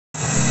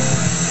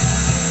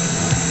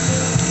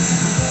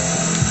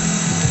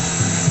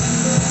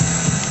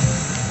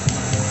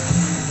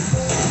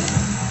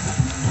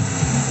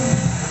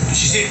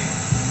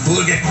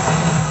again.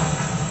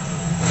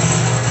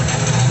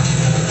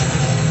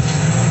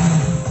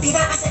 Be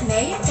that as it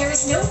may, there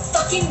is no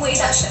fucking way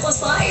that shit will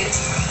slide.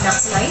 Not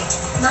tonight,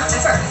 not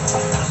ever.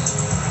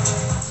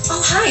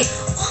 Oh, hi.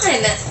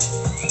 On.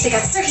 The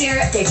guests are here,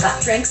 they've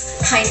got drinks,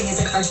 kind of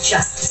music are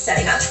just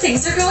setting up.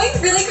 Things are going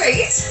really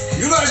great.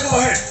 You guys go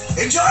ahead.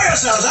 Enjoy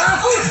yourselves,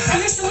 huh? Oh, and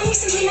there's someone you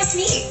simply must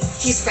meet.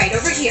 He's right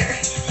over here.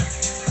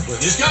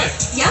 Well, this guy?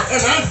 Yeah? Hey,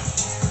 man.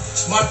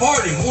 It's my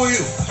party. Who are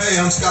you? Hey,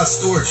 I'm Scott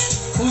Storch.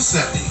 Who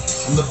sent me?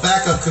 I'm the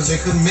backup because they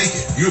couldn't make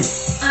it. You.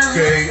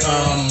 Okay,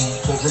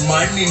 well,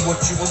 remind me who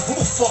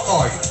the fuck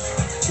are you?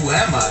 Who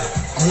am I?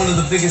 I'm one of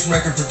the biggest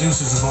record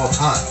producers of all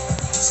time.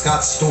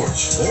 Scott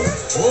Storch.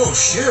 Oh,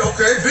 shit,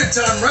 okay. Big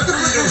time record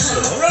producer.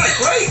 All right,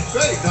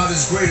 great. Not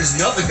as great as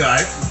the other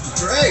guy.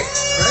 Great,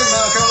 man.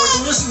 I can't wait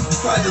to listen.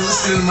 You've probably been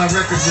listening to my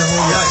records your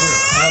whole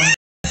life.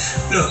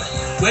 Look,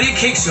 when it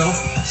kicks off,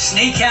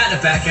 sneak out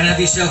the back and have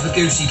yourself a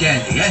goosey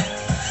gander, yeah?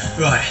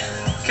 Right,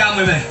 come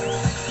with me.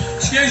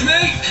 Excuse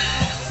me?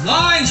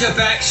 Mind your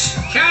backs,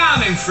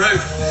 coming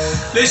through.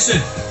 Listen,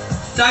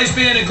 Dave's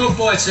being a good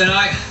boy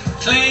tonight.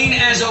 Clean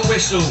as a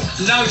whistle,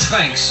 no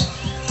tranks.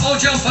 I'll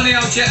jump on the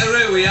old jet of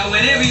Rubio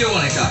whenever you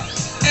want to go.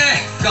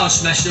 Can't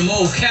smash them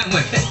all, can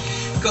we?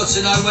 Got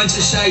to know when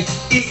to say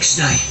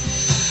ixnay.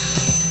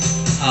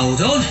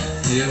 Hold on,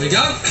 here we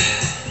go.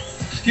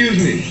 Excuse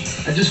me,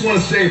 I just want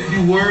to say a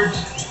few words.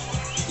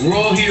 We're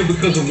all here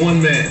because of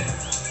one man.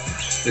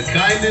 The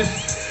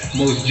kindest,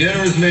 most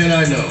generous man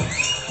I know.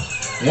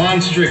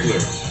 Juan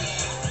Strickler.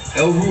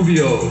 El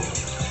Rubio,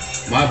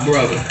 my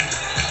brother.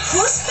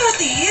 Whose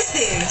party is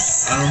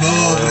this? I don't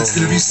know, but it's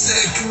gonna be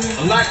sick.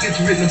 A lot gets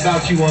written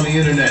about you on the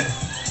internet.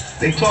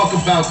 They talk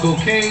about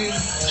cocaine,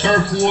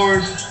 turf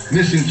wars,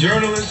 missing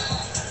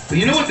journalists. But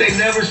you know what they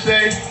never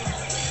say?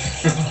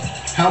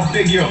 How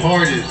big your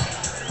heart is.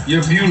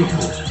 You're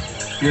beautiful.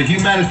 You're a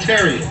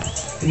humanitarian.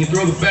 And you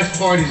throw the best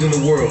parties in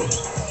the world.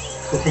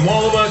 So from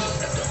all of us,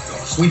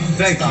 we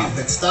thank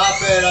you.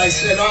 Stop it. I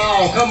said,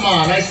 oh, come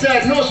on. I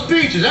said no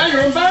speeches. Huh?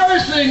 You're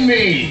embarrassing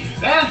me.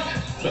 Huh?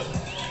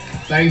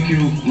 Thank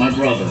you, my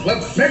brother. Well,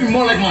 maybe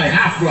more like my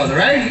half-brother,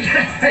 eh?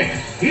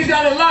 Hey, he's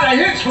got a lot of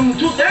hits from the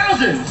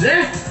 2000s,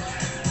 eh?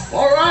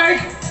 All right.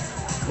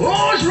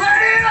 Who's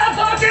ready to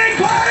fucking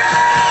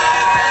party?